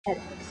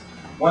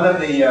One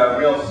of the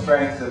real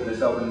strengths of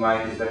this open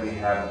mic is that we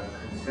have a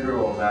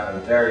considerable amount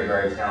of very,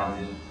 very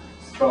talented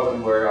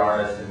spoken word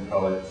artists and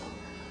poets.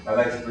 I'd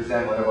like to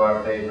present one of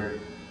our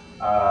favorite,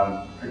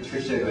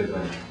 Patricia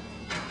Goodwin.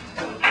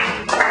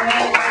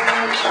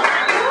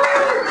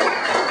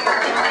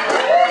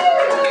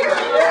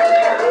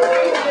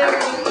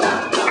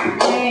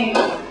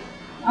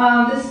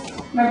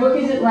 My book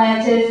is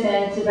Atlantis,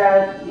 and it's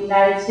about the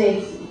United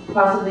States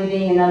possibly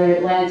being another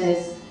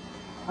Atlantis,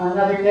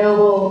 another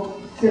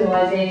noble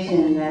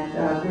civilization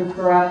that grew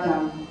corrupt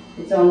on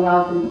its own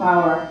wealth and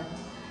power.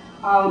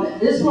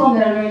 This poem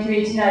that I'm going to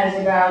read tonight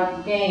is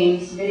about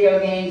games, video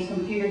games,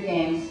 computer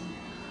games.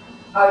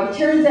 It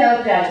turns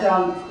out that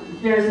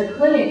there's a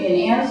clinic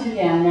in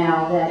Amsterdam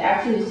now that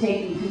actually is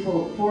taking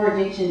people for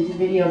addiction to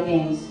video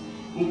games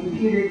and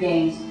computer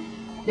games.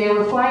 They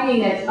were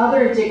finding that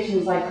other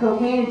addictions, like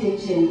cocaine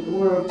addiction,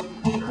 were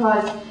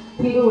because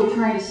people were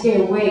trying to stay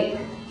awake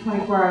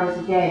 24 hours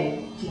a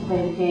day to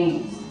play the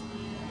games.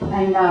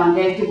 And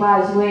they've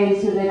devised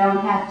ways so they don't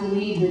have to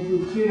leave the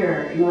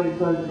computer in order to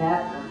go to the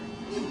bathroom.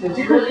 So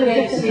it's really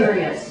getting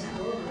serious.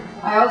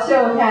 I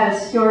also had a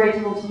story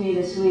told to me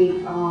this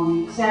week,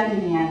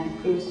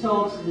 secondhand. It was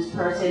told to this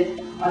person,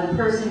 the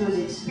person who was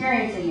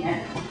experiencing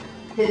it.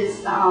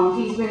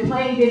 He's been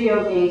playing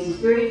video games. He's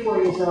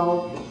 34 years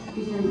old.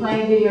 He's been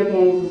playing video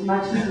games as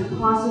much as he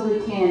possibly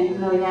can,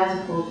 even though he has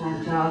a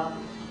full-time job.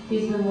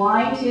 He's been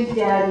lying to his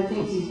dad, who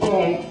thinks he's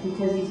gay,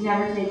 because he's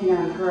never taken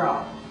out a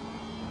girl.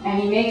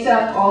 And he makes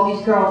up all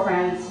these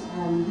girlfriends,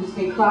 and he's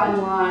been caught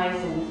in lies,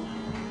 and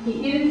he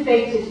even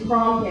faked his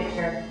prom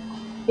picture.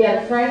 He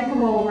had a friend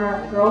come over,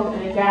 a girl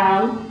in a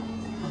gown.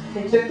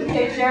 They took the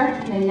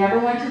picture, they never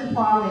went to the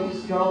prom, they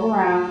just drove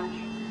around.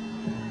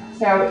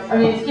 So, I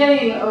mean, it's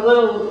getting a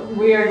little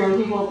weird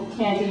when people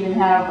can't even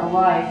have a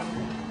life.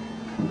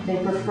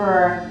 They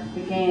prefer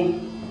the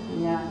game,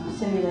 the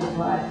simulated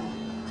life.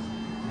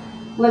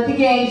 Let the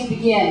games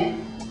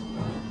begin.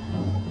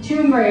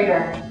 Tomb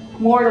Raider,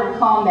 Mortal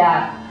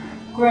Kombat,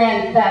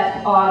 Grand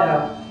Theft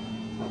Auto,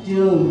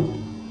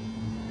 Doom.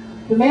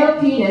 The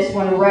male penis,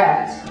 when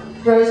erect,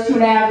 grows to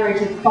an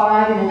average of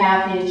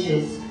 5.5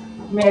 inches,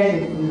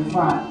 measured from the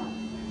front.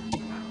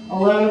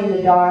 Alone in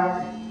the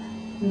dark,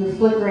 in the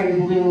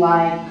flickering blue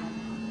light,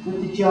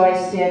 with the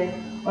joystick,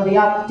 or the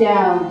up,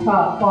 down,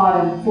 top,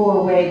 bottom,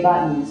 four-way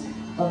buttons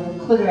of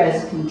the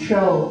clitoris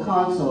control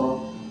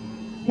console.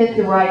 Hit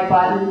the right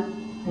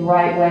button, the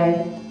right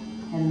way,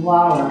 and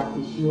Laura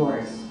is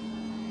yours.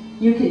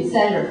 You can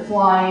send her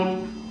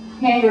flying,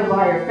 hang her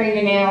by her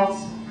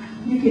fingernails,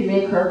 you can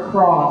make her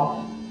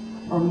crawl,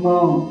 or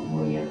moan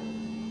for you.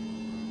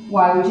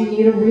 Why would you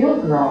need a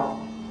real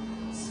girl?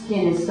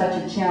 Skin is such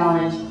a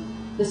challenge.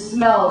 The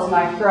smells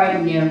might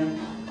frighten you.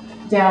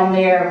 Down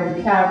there where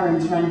the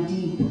caverns run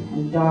deep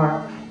and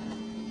dark.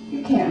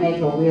 You can't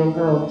make a real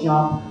girl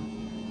jump.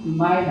 You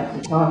might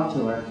have to talk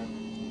to her.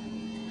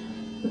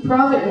 The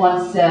prophet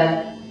once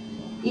said,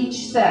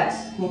 each sex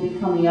will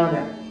become the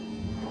other.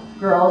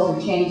 Girls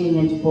are changing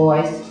into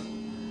boys.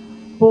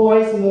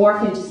 Boys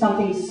morph into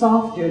something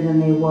softer than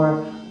they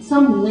were,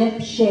 some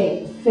limp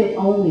shape fit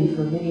only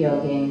for video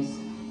games.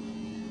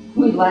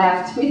 We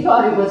laughed. We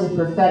thought it was a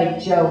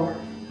prophetic joke.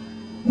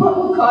 What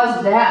will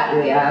cause that,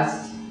 we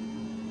asked.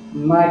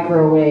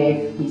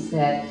 Microwave, he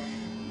said.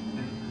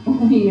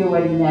 We knew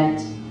what he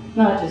meant.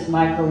 Not just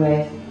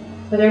microwave,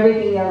 but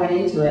everything that went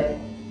into it.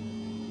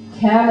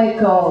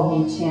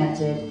 Chemical, he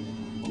chanted.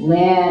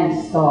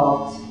 Land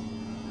salt.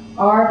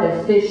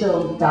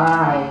 Artificial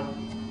dye.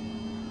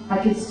 I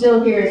could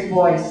still hear his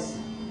voice.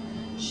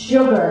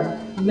 Sugar,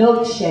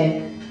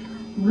 milkshake,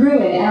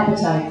 ruin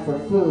appetite for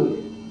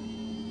food.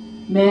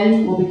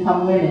 Men will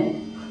become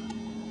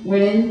women.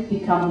 Women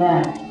become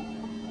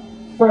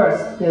men.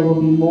 First, there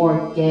will be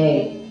more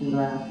gay, he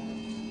laughed.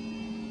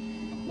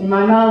 In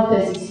my mouth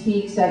as he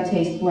speaks, I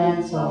taste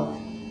bland salt,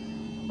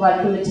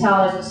 like the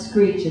metallic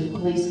screech of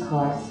police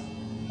cars.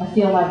 I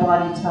feel my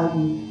body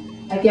tighten.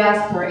 I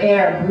gasp for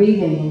air,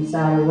 breathing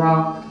inside a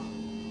rock.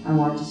 I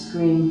want to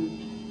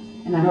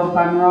scream, and I hope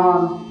I'm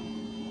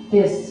wrong.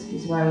 This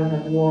is why we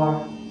have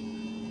war.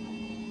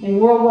 In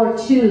World War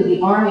II, the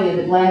army of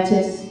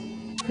Atlantis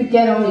could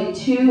get only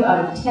 2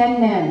 out of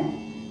 10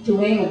 men to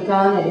aim a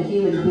gun at a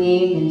human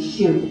being and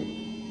shoot.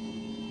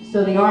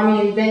 So the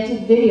army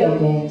invented video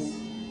games,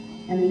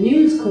 and the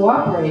news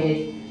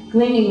cooperated,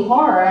 gleaning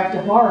horror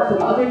after horror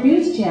from other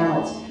news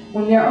channels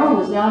when their own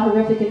was not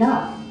horrific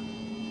enough.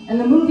 And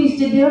the movies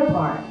did their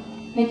part,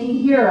 making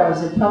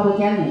heroes of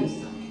public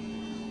enemies,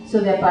 so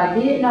that by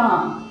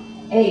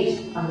Vietnam,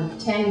 8 out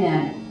of 10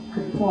 men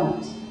could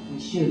point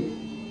and shoot.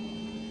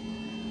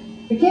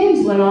 The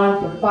games went on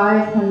for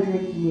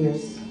 500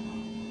 years.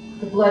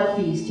 The blood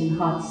feast in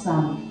hot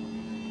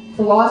sun.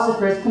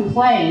 Philosophers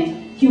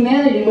complained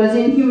humanity was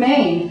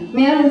inhumane.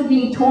 Man was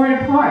being torn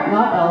apart,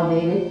 not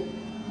elevated.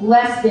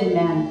 Less than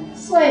men,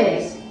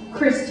 slaves,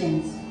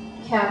 Christians,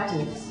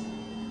 captives.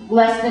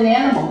 Less than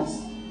animals,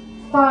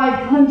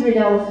 500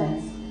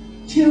 elephants,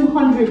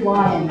 200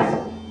 lions,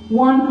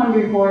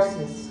 100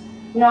 horses.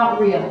 Not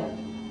real,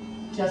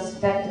 just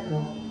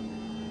spectacle.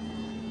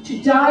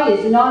 To die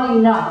is not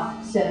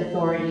enough, said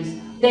authorities.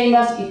 They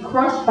must be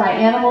crushed by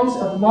animals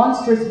of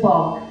monstrous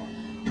bulk,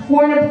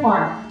 torn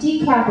apart,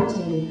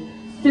 decapitated,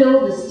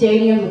 filled the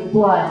stadium with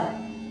blood.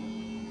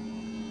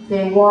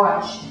 They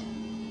watched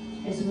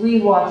as we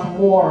watch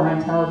war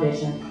on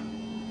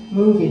television,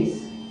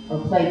 movies, or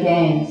play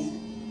games.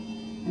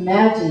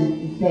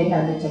 Imagine if they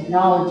had the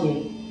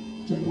technology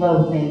to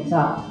blow things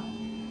up.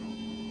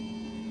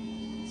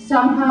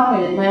 Somehow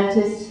in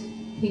Atlantis,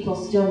 people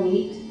still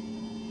meet,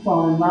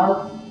 fall in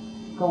love,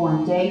 go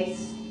on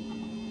dates,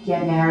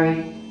 get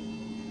married,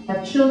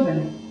 have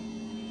children,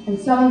 and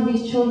some of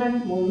these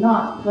children will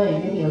not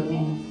play video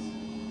games.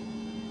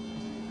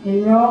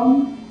 In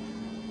Rome,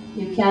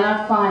 you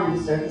cannot find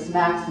the Circus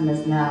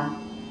Maximus now.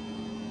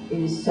 It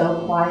is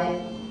so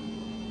quiet,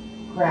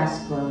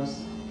 grass grows.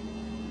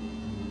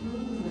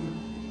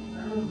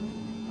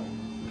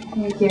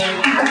 Thank you.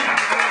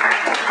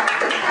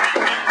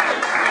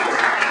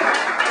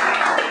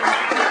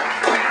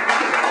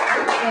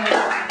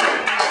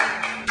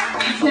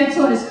 This next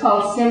one is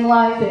called Sim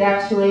Life. It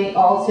actually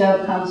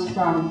also comes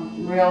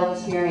from real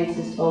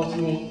experiences told to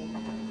me.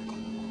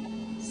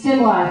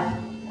 Sim Life.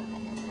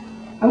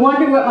 I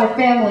wonder what my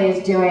family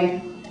is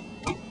doing.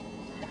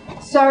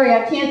 Sorry,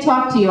 I can't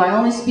talk to you. I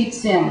only speak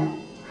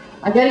Sim.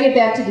 I gotta get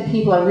back to the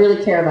people I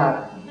really care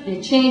about.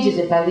 It changes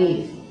if I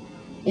leave.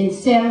 In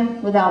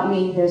Sim, without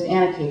me, there's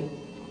anarchy.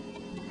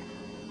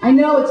 I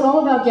know it's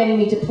all about getting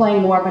me to play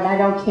more, but I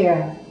don't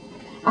care.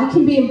 I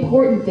can be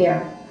important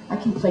there. I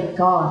can play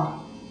God.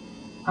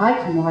 I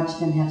can watch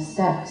them have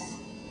sex.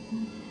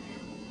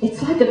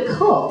 It's like a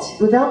cult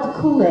without the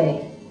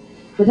Kool-Aid,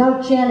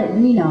 without Janet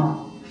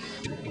Reno.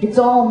 It's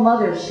all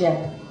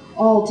mothership,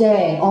 all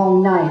day,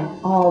 all night,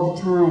 all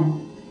the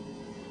time.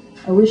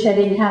 I wish I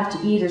didn't have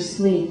to eat or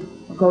sleep,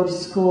 or go to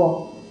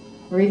school,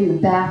 or even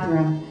the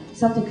bathroom.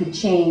 Something could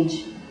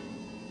change,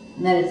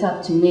 and then it's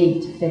up to me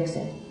to fix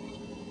it.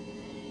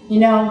 You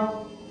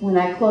know, when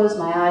I close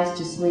my eyes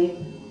to sleep,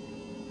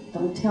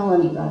 don't tell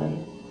anybody.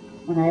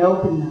 When I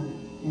open them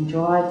and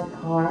drive the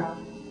car,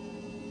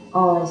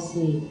 all I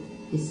see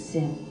is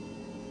Sim.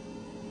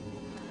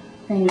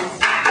 Thanks.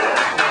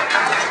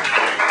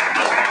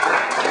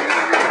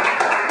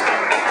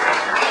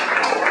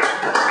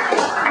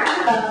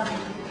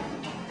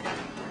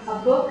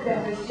 A book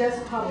that was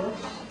just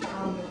published,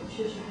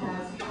 Patricia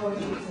has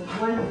poetry. It's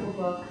a wonderful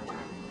book.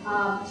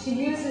 She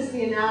uses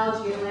the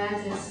analogy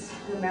Atlantis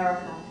to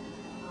America,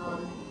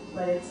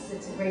 but it's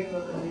a great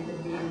book and we've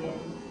been reading it.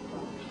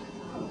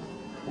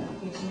 I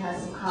think she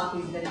has some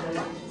copies that are really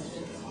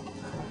interested.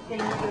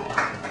 Thank you.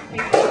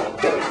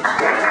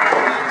 Thank you.